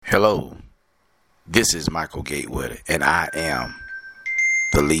Hello, this is Michael Gatewood, and I am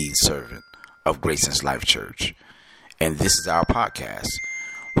the lead servant of Grace's Life Church. And this is our podcast.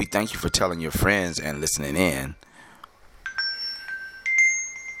 We thank you for telling your friends and listening in.